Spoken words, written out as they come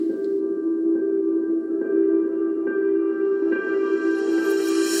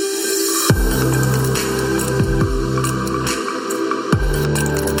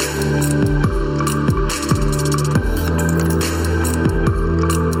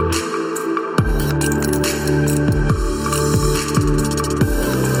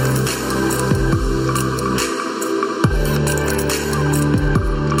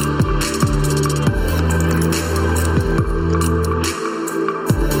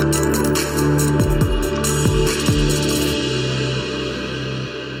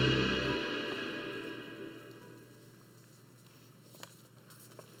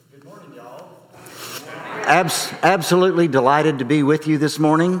Absolutely delighted to be with you this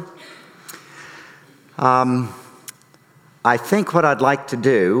morning. I think what I'd like to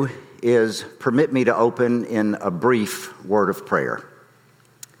do is permit me to open in a brief word of prayer.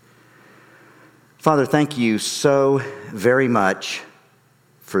 Father, thank you so very much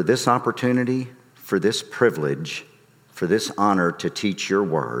for this opportunity, for this privilege, for this honor to teach your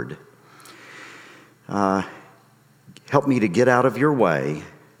word. Help me to get out of your way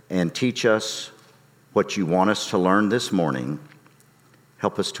and teach us what you want us to learn this morning.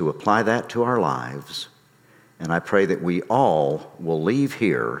 Help us to apply that to our lives. And I pray that we all will leave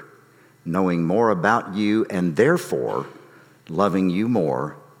here knowing more about you and therefore loving you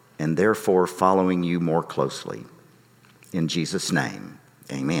more and therefore following you more closely. In Jesus' name,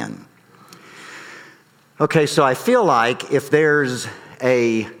 amen. Okay, so I feel like if there's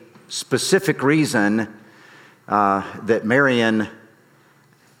a specific reason that Marion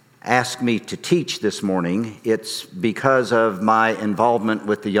asked me to teach this morning, it's because of my involvement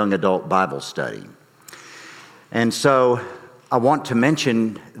with the Young Adult Bible Study. And so I want to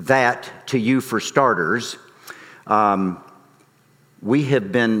mention that to you for starters. We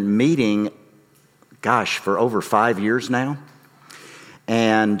have been meeting, for over 5 years now.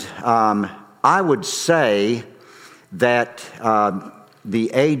 And I would say that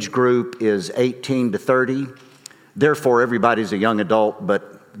the age group is 18 to 30. Therefore, everybody's a young adult,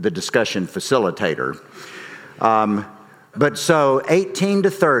 but the discussion facilitator. But so 18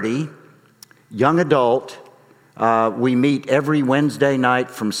 to 30, young adult, we meet every Wednesday night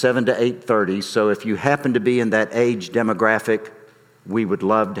from 7 to 8:30. So if you happen to be in that age demographic, we would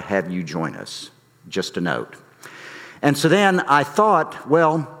love to have you join us, just a note. And so then I thought,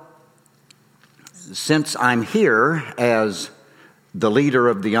 well, since I'm here as the leader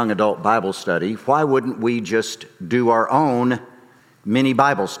of the Young Adult Bible Study, why wouldn't we just do our own mini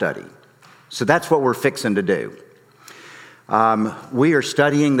Bible study? So that's what we're fixing to do. We are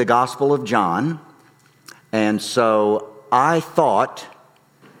studying the Gospel of John, and so I thought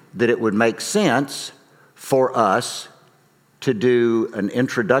that it would make sense for us to do an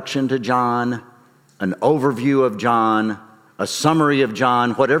introduction to John, an overview of John, a summary of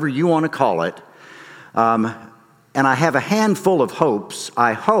John, whatever you want to call it. And I have a handful of hopes.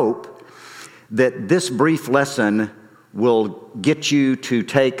 I hope that this brief lesson will get you to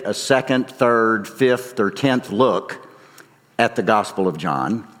take a second, third, fifth, or 10th look at the Gospel of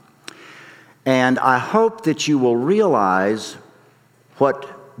John. And I hope that you will realize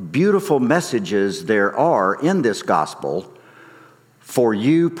what beautiful messages there are in this gospel for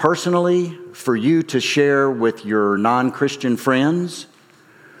you personally, for you to share with your non-Christian friends,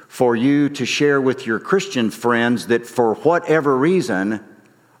 for you to share with your Christian friends that for whatever reason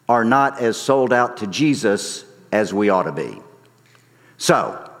are not as sold out to Jesus as we ought to be.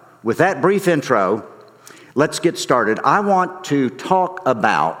 So, with that brief intro, let's get started. I want to talk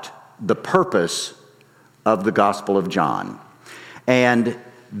about the purpose of the Gospel of John. And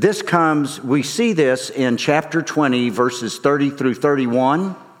we see this in chapter 20, verses 30 through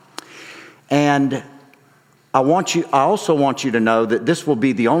 31. And I also want you to know that this will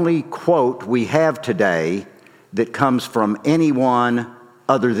be the only quote we have today that comes from anyone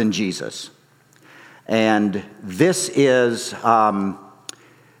other than Jesus. And this is John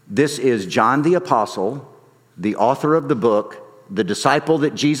the Apostle, the author of the book, the disciple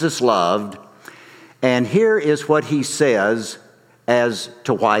that Jesus loved. And here is what he says as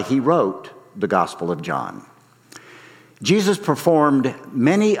to why he wrote the Gospel of John. Jesus performed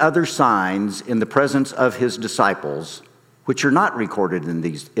many other signs in the presence of his disciples, which are not recorded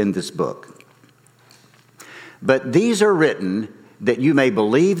in this book. But these are written that you may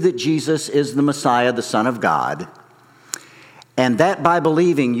believe that Jesus is the Messiah, the Son of God, and that by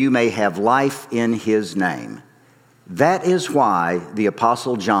believing you may have life in his name. That is why the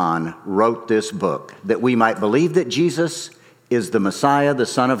Apostle John wrote this book, that we might believe that Jesus is the Messiah, the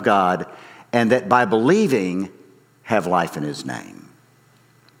Son of God, and that by believing have life in his name.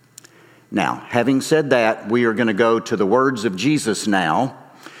 Now, having said that, we are going to go to the words of Jesus now.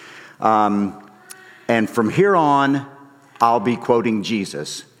 And from here on, I'll be quoting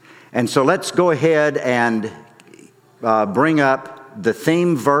Jesus. And so let's go ahead and bring up the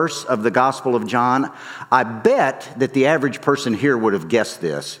theme verse of the Gospel of John. I bet that the average person here would have guessed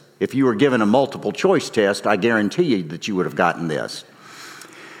this. If you were given a multiple choice test, I guarantee you that you would have gotten this.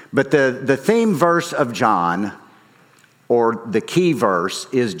 But the theme verse of John, or the key verse,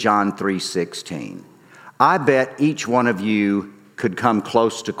 is John 3:16. I bet each one of you could come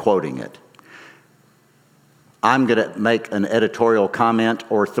close to quoting it. I'm going to make an editorial comment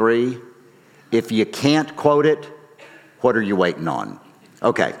or three. If you can't quote it, what are you waiting on?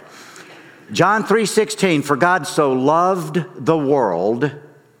 Okay. John 3:16, for God so loved the world.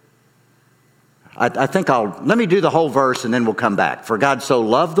 Let me do the whole verse and then we'll come back. For God so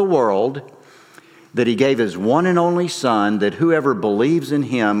loved the world that he gave his one and only Son, that whoever believes in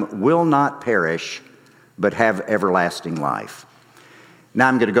him will not perish, but have everlasting life. Now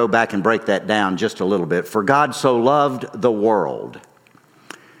I'm going to go back and break that down just a little bit. For God so loved the world.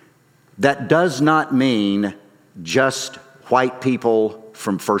 That does not mean just white people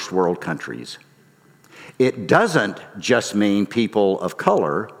from first world countries. It doesn't just mean people of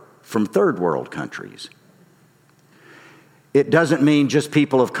color from third world countries. It doesn't mean just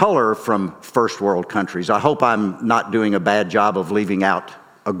people of color from first world countries. I hope I'm not doing a bad job of leaving out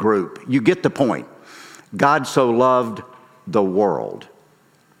a group. You get the point. God so loved the world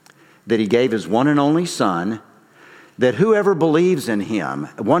that he gave his one and only Son, that whoever believes in him,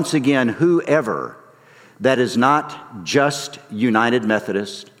 once again, whoever, that is not just United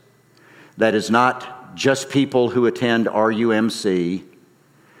Methodist, that is not just people who attend RUMC,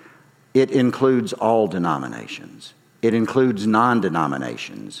 it includes all denominations. It includes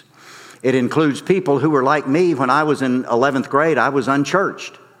non-denominations. It includes people who were like me when I was in 11th grade. I was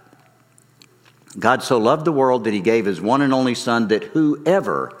unchurched. God so loved the world that he gave his one and only Son, that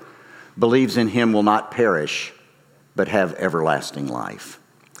whoever believes in him will not perish, but have everlasting life.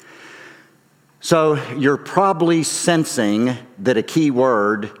 So you're probably sensing that a key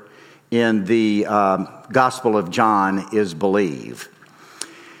word in the Gospel of John is believe.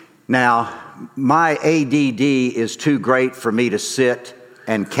 Now, my ADD is too great for me to sit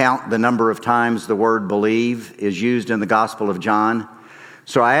and count the number of times the word believe is used in the Gospel of John.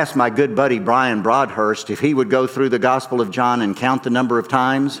 So I asked my good buddy Brian Broadhurst if he would go through the Gospel of John and count the number of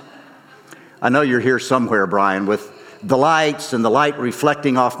times. I know you're here somewhere, Brian, with the lights and the light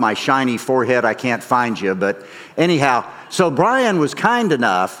reflecting off my shiny forehead. I can't find you, but anyhow, so Brian was kind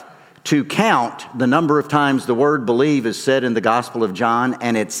enough to count the number of times the word believe is said in the Gospel of John,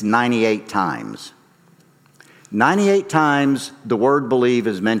 and it's 98 times. 98 times the word believe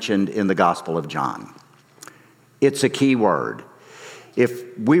is mentioned in the Gospel of John. It's a key word.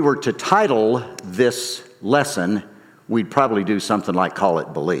 If we were to title this lesson, we'd probably do something like call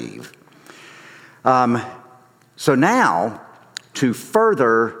it Believe. So now, to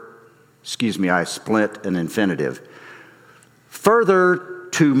further, I split an infinitive. Further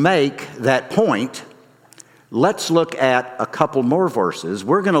to make that point, let's look at a couple more verses.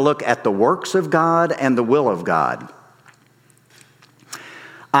 We're going to look at the works of God and the will of God.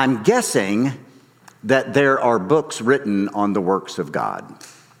 I'm guessing that there are books written on the works of God.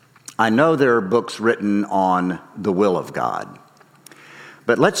 I know there are books written on the will of God.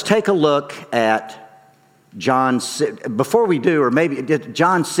 But let's take a look at John 6, before we do, or maybe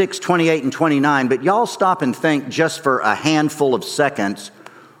John 6, 28 and 29, but y'all stop and think just for a handful of seconds,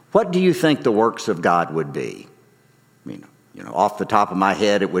 what do you think the works of God would be? I mean, off the top of my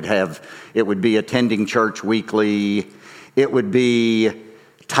head, it would be attending church weekly, it would be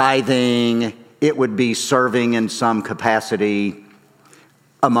tithing, it would be serving in some capacity,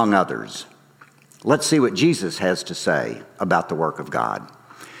 among others. Let's see what Jesus has to say about the work of God.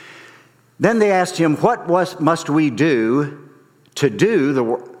 Then they asked him, what must we do to do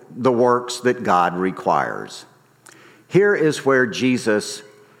the works that God requires? Here is where Jesus,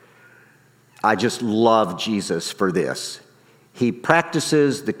 I just love Jesus for this. He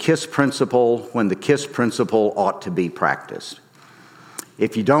practices the KISS principle when the KISS principle ought to be practiced.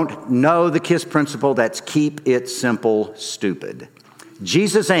 If you don't know the KISS principle, that's keep it simple, stupid.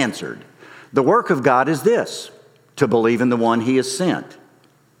 Jesus answered, the work of God is this, to believe in the one he has sent.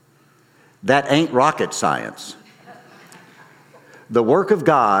 That ain't rocket science. The work of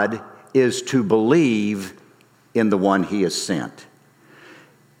God is to believe in the one he has sent.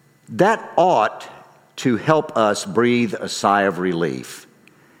 That ought to help us breathe a sigh of relief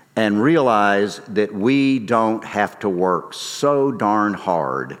and realize that we don't have to work so darn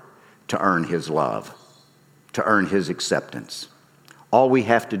hard to earn his love, to earn his acceptance. All we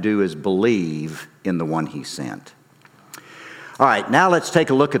have to do is believe in the one he sent. All right, now let's take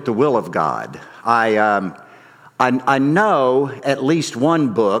a look at the will of God. I know at least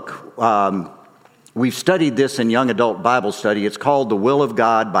one book. We've studied this in Young Adult Bible Study. It's called The Will of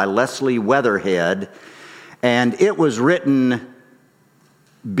God by Leslie Weatherhead, and it was written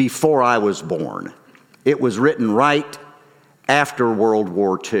before I was born. It was written right after World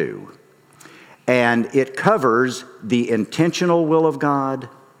War II, and it covers the intentional will of God,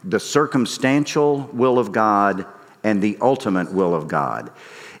 the circumstantial will of God, and the ultimate will of God.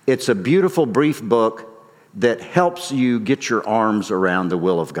 It's a beautiful, brief book that helps you get your arms around the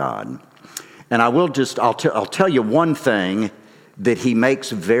will of God. And I'll tell you one thing that he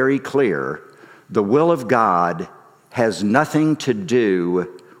makes very clear the will of God has nothing to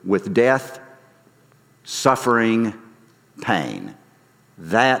do with death, suffering, pain.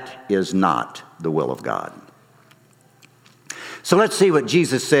 That is not the will of God. So let's see what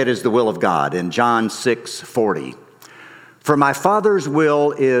Jesus said is the will of God in John 6:40. For my Father's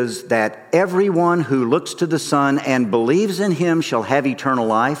will is that everyone who looks to the Son and believes in him shall have eternal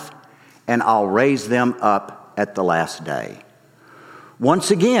life, and I'll raise them up at the last day.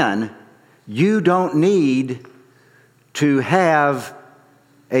 Once again, you don't need to have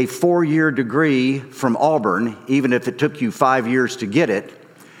a 4-year degree from Auburn, even if it took you 5 years to get it,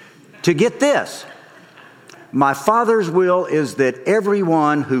 to get this. My Father's will is that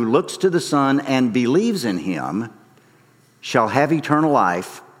everyone who looks to the Son and believes in him shall have eternal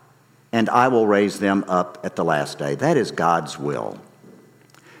life, and I will raise them up at the last day. That is God's will.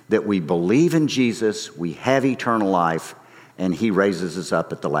 That we believe in Jesus, we have eternal life, and he raises us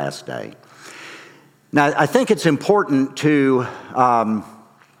up at the last day. Now, I think it's important to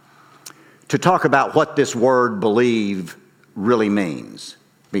talk about what this word believe really means.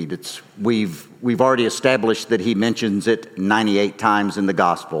 I mean, we've already established that he mentions it 98 times in the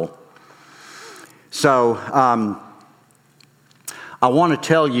gospel. So I want to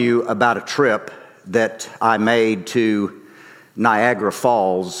tell you about a trip that I made to Niagara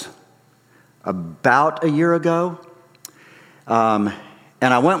Falls about a year ago. And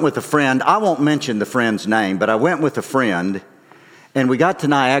I went with a friend. I won't mention the friend's name, but I went with a friend, and we got to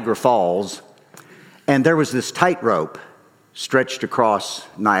Niagara Falls, and there was this tightrope stretched across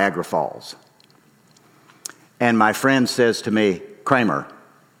Niagara Falls. And my friend says to me, Kramer,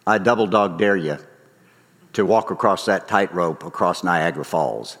 I double dog dare you to walk across that tightrope across Niagara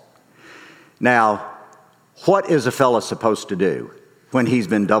Falls. Now, what is a fella supposed to do when he's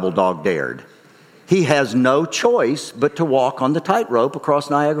been double dog dared? He has no choice but to walk on the tightrope across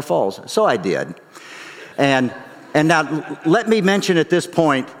Niagara Falls. So I did. And now let me mention at this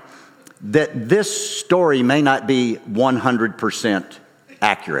point that this story may not be 100%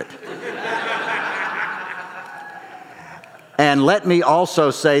 accurate. And let me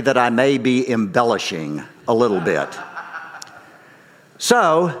also say that I may be embellishing a little bit.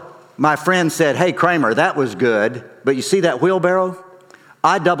 So my friend said, hey, Kramer, that was good, but you see that wheelbarrow?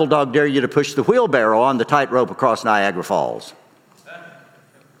 I double dog dare you to push the wheelbarrow on the tightrope across Niagara Falls.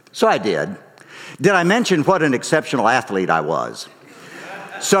 So I did. Did I mention what an exceptional athlete I was?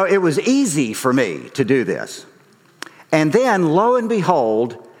 So it was easy for me to do this. And then, lo and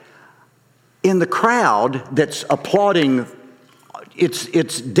behold, in the crowd that's applauding,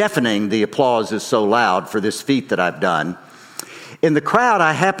 it's deafening, the applause is so loud for this feat that I've done. In the crowd,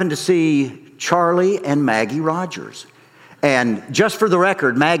 I happened to see Charlie and Maggie Rogers. And just for the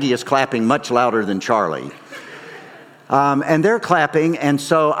record, Maggie is clapping much louder than Charlie. And they're clapping, and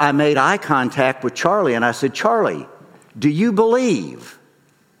so I made eye contact with Charlie, and I said, Charlie, do you believe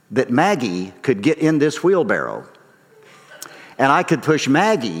that Maggie could get in this wheelbarrow? And I could push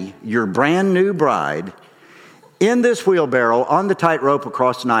Maggie, your brand new bride, in this wheelbarrow on the tightrope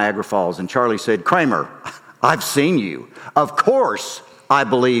across Niagara Falls. And Charlie said, Kramer, I've seen you. Of course I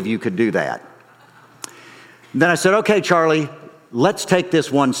believe you could do that. Then I said, okay, Charlie, let's take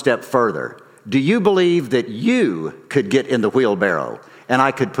this one step further. Do you believe that you could get in the wheelbarrow and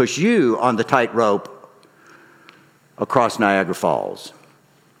I could push you on the tightrope across Niagara Falls?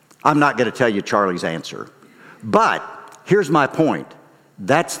 I'm not going to tell you Charlie's answer. But here's my point.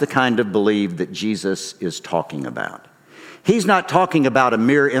 That's the kind of belief that Jesus is talking about. He's not talking about a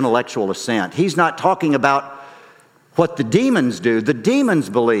mere intellectual assent. He's not talking about what the demons do. The demons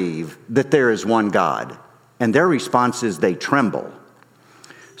believe that there is one God, and their response is they tremble.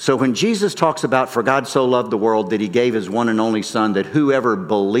 So when Jesus talks about, for God so loved the world that he gave his one and only Son, that whoever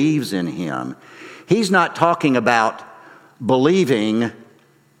believes in him, he's not talking about believing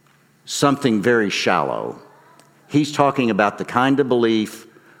something very shallow. He's talking about the kind of belief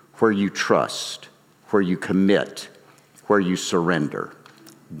where you trust, where you commit, where you surrender.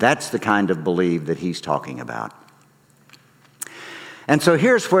 That's the kind of belief that he's talking about. And so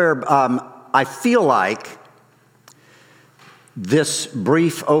here's where I feel like this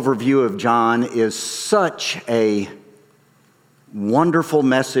brief overview of John is such a wonderful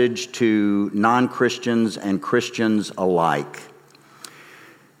message to non-Christians and Christians alike.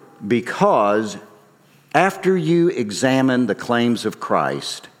 Because after you examine the claims of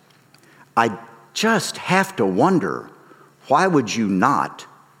Christ, I just have to wonder, why would you not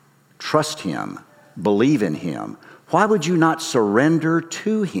trust him, believe in him? Why would you not surrender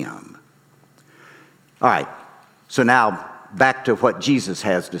to him? All right, so now back to what Jesus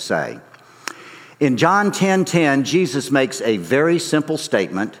has to say. In John 10:10, Jesus makes a very simple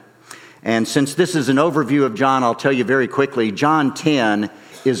statement. And since this is an overview of John, I'll tell you very quickly, John 10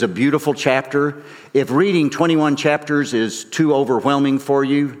 is a beautiful chapter. If reading 21 chapters is too overwhelming for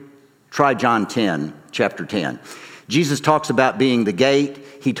you, try John 10, chapter 10. Jesus talks about being the gate.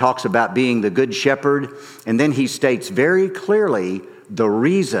 He talks about being the good shepherd. And then he states very clearly the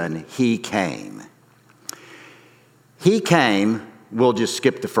reason he came. He came, we'll just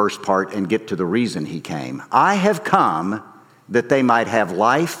skip the first part and get to the reason he came. I have come that they might have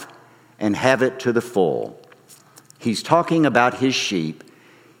life and have it to the full. He's talking about his sheep.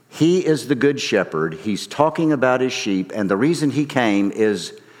 He is the good shepherd. He's talking about his sheep. And the reason he came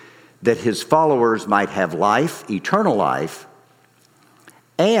is that his followers might have life, eternal life,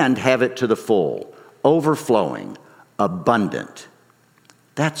 and have it to the full, overflowing, abundant.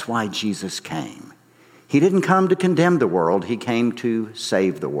 That's why Jesus came. He didn't come to condemn the world. He came to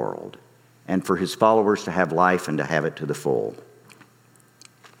save the world and for his followers to have life and to have it to the full.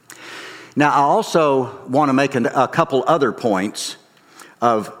 Now, I also want to make a couple other points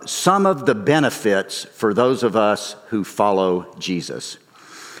of some of the benefits for those of us who follow Jesus.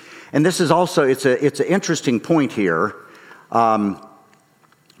 And this is also, it's an interesting point here.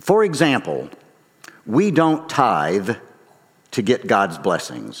 For example, we don't tithe to get God's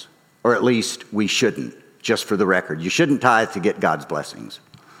blessings, or at least we shouldn't, just for the record. You shouldn't tithe to get God's blessings.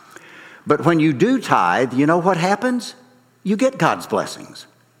 But when you do tithe, you know what happens? You get God's blessings.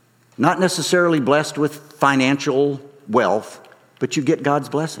 Not necessarily blessed with financial wealth, but you get God's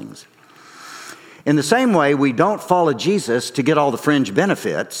blessings. In the same way, we don't follow Jesus to get all the fringe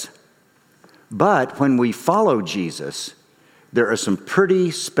benefits, but when we follow Jesus, there are some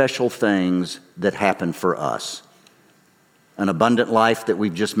pretty special things that happen for us. An abundant life that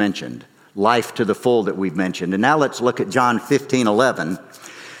we've just mentioned, life to the full that we've mentioned. And now let's look at John 15:11.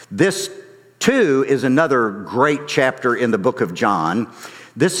 This, too, is another great chapter in the book of John.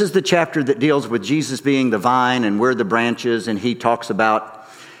 This is the chapter that deals with Jesus being the vine and we're the branches, and he talks about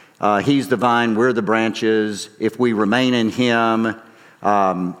he's the vine, we're the branches. If we remain in him,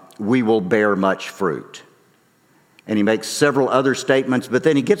 we will bear much fruit. And he makes several other statements, but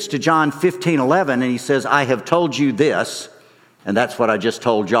then he gets to John 15:11 and he says, I have told you this, and that's what I just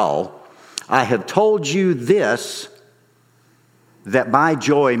told y'all. I have told you this, that my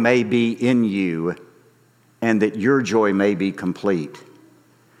joy may be in you and that your joy may be complete.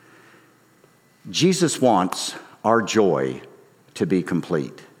 Jesus wants our joy to be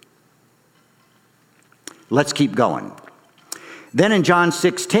complete. Let's keep going. Then in John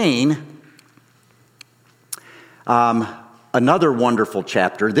 16, another wonderful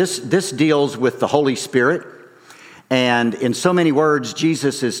chapter. This deals with the Holy Spirit. And in so many words,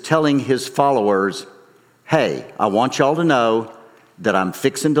 Jesus is telling his followers, hey, I want y'all to know that I'm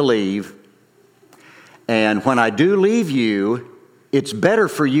fixing to leave. And when I do leave you, it's better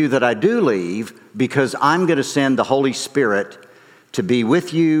for you that I do leave, because I'm going to send the Holy Spirit to be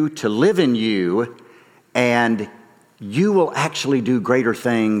with you, to live in you, and you will actually do greater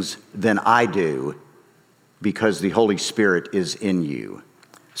things than I do because the Holy Spirit is in you.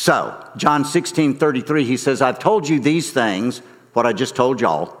 So, John 16:33, he says, I've told you these things, what I just told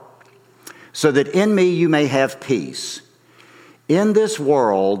y'all, so that in me you may have peace. In this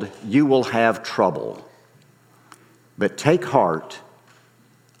world you will have trouble. But take heart,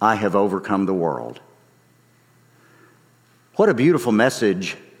 I have overcome the world. What a beautiful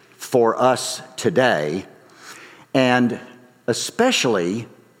message for us today, and especially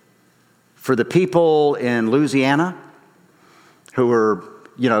for the people in Louisiana who are,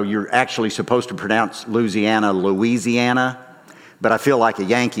 you're actually supposed to pronounce Louisiana, but I feel like a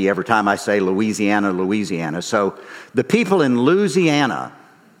Yankee every time I say Louisiana. So the people in Louisiana,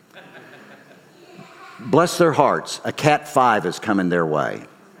 bless their hearts, a Cat 5 is coming their way.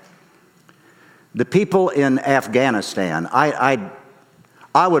 The people in Afghanistan, I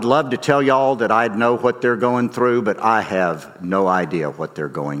would love to tell y'all that I know what they're going through, but I have no idea what they're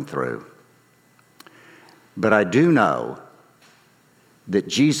going through. But I do know that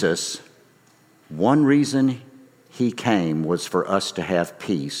Jesus, one reason he came was for us to have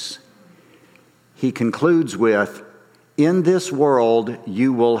peace. He concludes with, in this world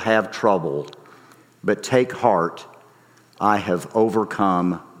you will have trouble, but take heart, I have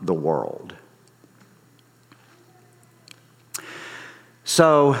overcome the world.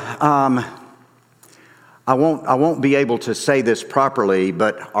 So, I won't be able to say this properly,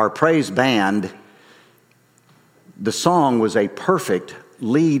 but our praise band, the song was a perfect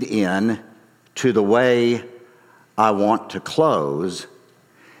lead-in to the way I want to close.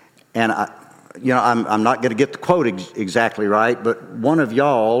 And I'm not going to get the quote exactly right, but one of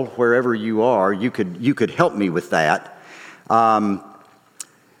y'all, wherever you are, you could help me with that.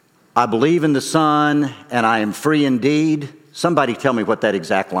 I believe in the Son, and I am free indeed. Somebody tell me what that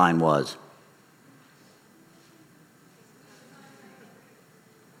exact line was.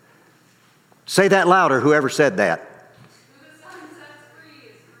 Say that louder, whoever said that.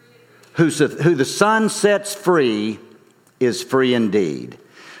 Who the Son sets free is free indeed.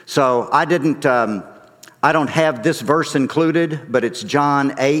 So I don't have this verse included, but it's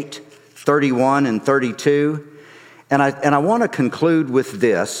John 8:31 and 32. And I want to conclude with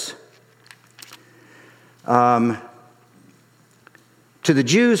this. To the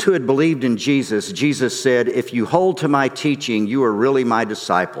Jews who had believed in Jesus, Jesus said, "If you hold to my teaching, you are really my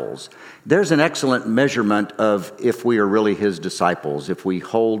disciples." There's an excellent measurement of if we are really his disciples, if we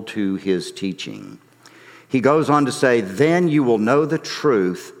hold to his teaching. He goes on to say, "Then you will know the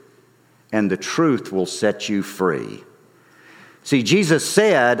truth, and the truth will set you free." See, Jesus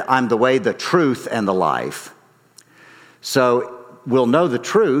said, "I'm the way, the truth, and the life." So we'll know the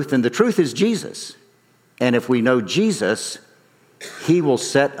truth, and the truth is Jesus. And if we know Jesus, he will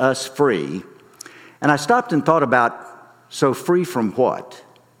set us free. And I stopped and thought about, so free from what?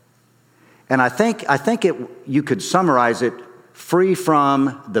 And I think you could summarize it, free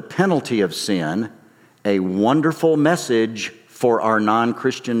from the penalty of sin, a wonderful message for our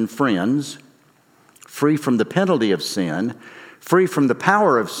non-Christian friends, free from the penalty of sin, free from the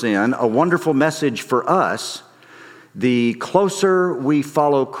power of sin, a wonderful message for us. The closer we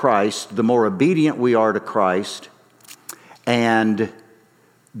follow Christ, the more obedient we are to Christ, and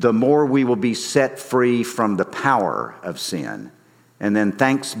the more we will be set free from the power of sin. And then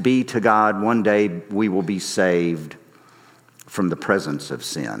thanks be to God, one day we will be saved from the presence of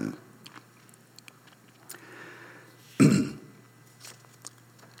sin.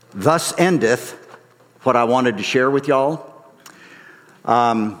 Thus endeth what I wanted to share with y'all.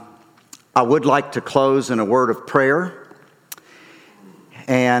 I would like to close in a word of prayer.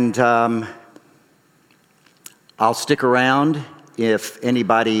 And I'll stick around if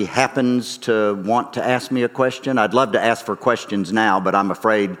anybody happens to want to ask me a question. I'd love to ask for questions now, but I'm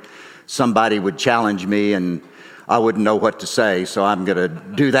afraid somebody would challenge me and I wouldn't know what to say. So I'm going to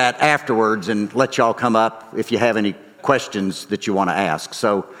do that afterwards and let y'all come up if you have any questions that you want to ask.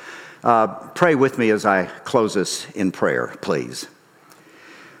 So pray with me as I close us in prayer, please.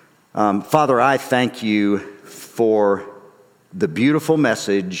 Father, I thank you for the beautiful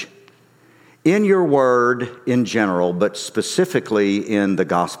message in your word in general, but specifically in the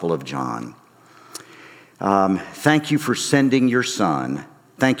Gospel of John. Thank you for sending your Son.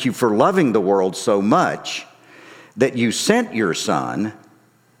 Thank you for loving the world so much that you sent your Son,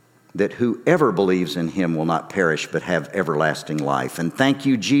 that whoever believes in him will not perish but have everlasting life. And thank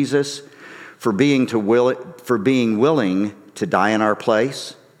you, Jesus, for being willing to die in our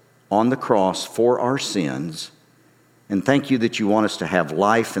place on the cross for our sins. And thank you that you want us to have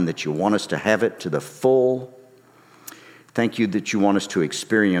life and that you want us to have it to the full. Thank you that you want us to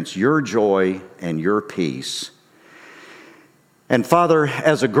experience your joy and your peace. And Father,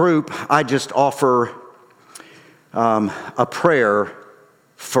 as a group, I just offer a prayer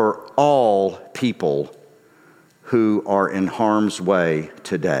for all people who are in harm's way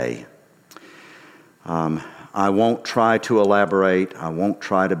today. I won't try to elaborate. I won't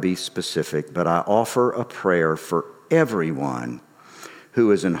try to be specific, but I offer a prayer for everyone who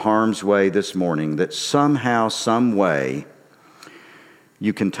is in harm's way this morning, that somehow, some way,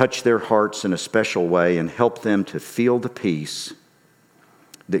 you can touch their hearts in a special way and help them to feel the peace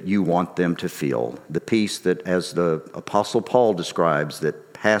that you want them to feel. The peace that, as the Apostle Paul describes,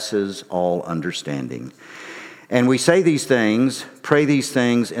 that passes all understanding. And we say these things, pray these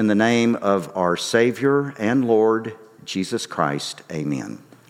things in the name of our Savior and Lord, Jesus Christ. Amen.